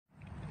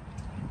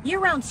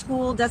Year-round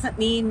school doesn't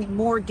mean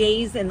more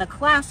days in the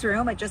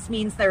classroom. It just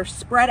means they're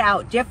spread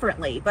out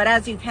differently. But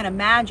as you can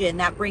imagine,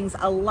 that brings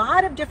a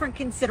lot of different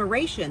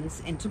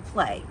considerations into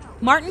play.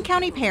 Martin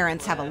County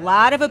parents have a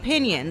lot of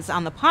opinions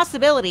on the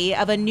possibility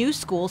of a new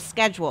school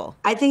schedule.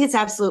 I think it's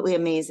absolutely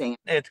amazing.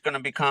 It's going to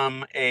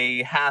become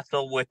a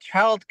hassle with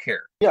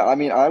childcare. Yeah, I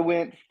mean, I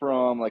went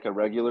from like a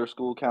regular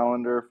school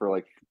calendar for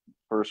like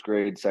first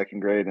grade,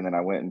 second grade, and then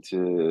I went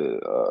into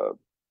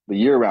the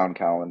year-round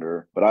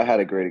calendar, but I had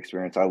a great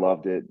experience. I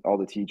loved it. All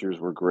the teachers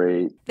were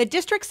great. The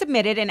district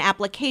submitted an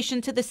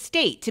application to the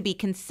state to be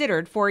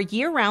considered for a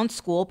year-round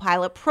school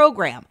pilot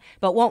program,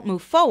 but won't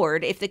move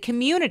forward if the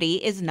community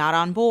is not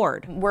on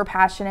board. We're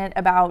passionate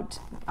about,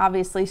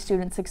 obviously,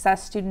 student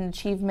success, student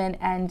achievement,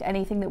 and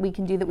anything that we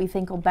can do that we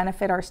think will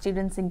benefit our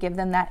students and give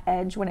them that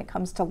edge when it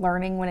comes to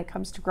learning, when it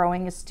comes to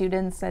growing as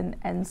students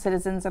and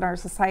citizens in our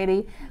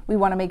society. We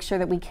want to make sure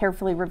that we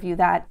carefully review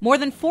that. More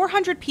than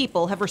 400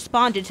 people have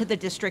responded to the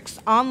district's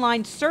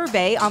online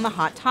survey on the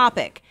hot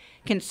topic.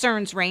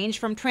 Concerns range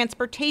from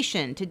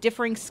transportation to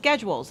differing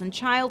schedules and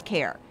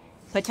childcare.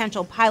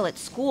 Potential pilot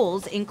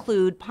schools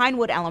include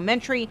Pinewood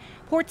Elementary,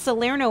 Port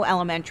Salerno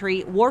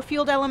Elementary,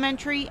 Warfield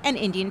Elementary, and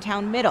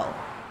Indiantown Middle.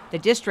 The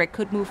district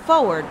could move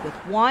forward with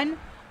one,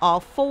 all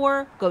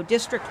four, go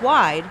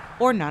district-wide,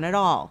 or none at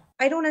all.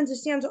 I don't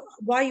understand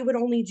why you would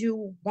only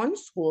do one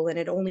school and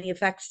it only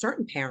affects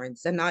certain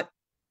parents and not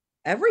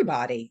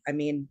everybody. I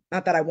mean,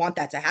 not that I want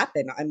that to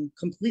happen. I'm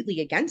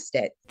completely against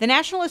it. The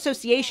National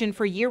Association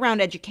for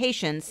Year-Round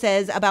Education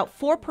says about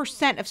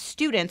 4% of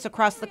students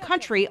across the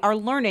country are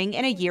learning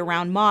in a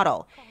year-round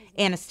model.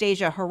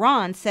 Anastasia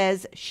Haran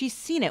says she's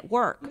seen it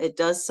work. It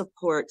does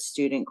support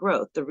student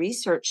growth. The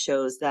research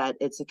shows that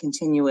it's a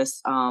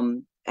continuous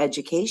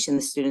education.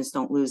 The students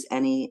don't lose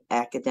any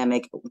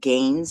academic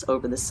gains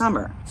over the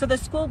summer. So the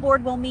school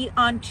board will meet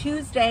on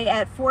Tuesday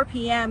at 4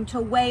 p.m. to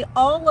weigh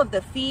all of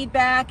the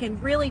feedback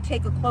and really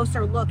take a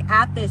closer look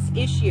at this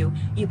issue.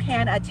 You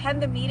can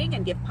attend the meeting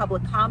and give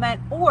public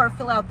comment or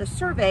fill out the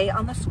survey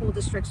on the school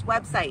district's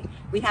website.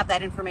 We have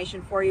that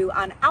information for you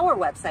on our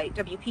website,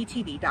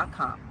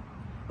 WPTV.com.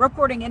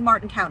 Reporting in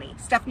Martin County,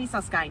 Stephanie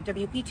Suskine,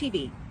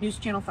 WPTV News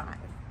Channel 5.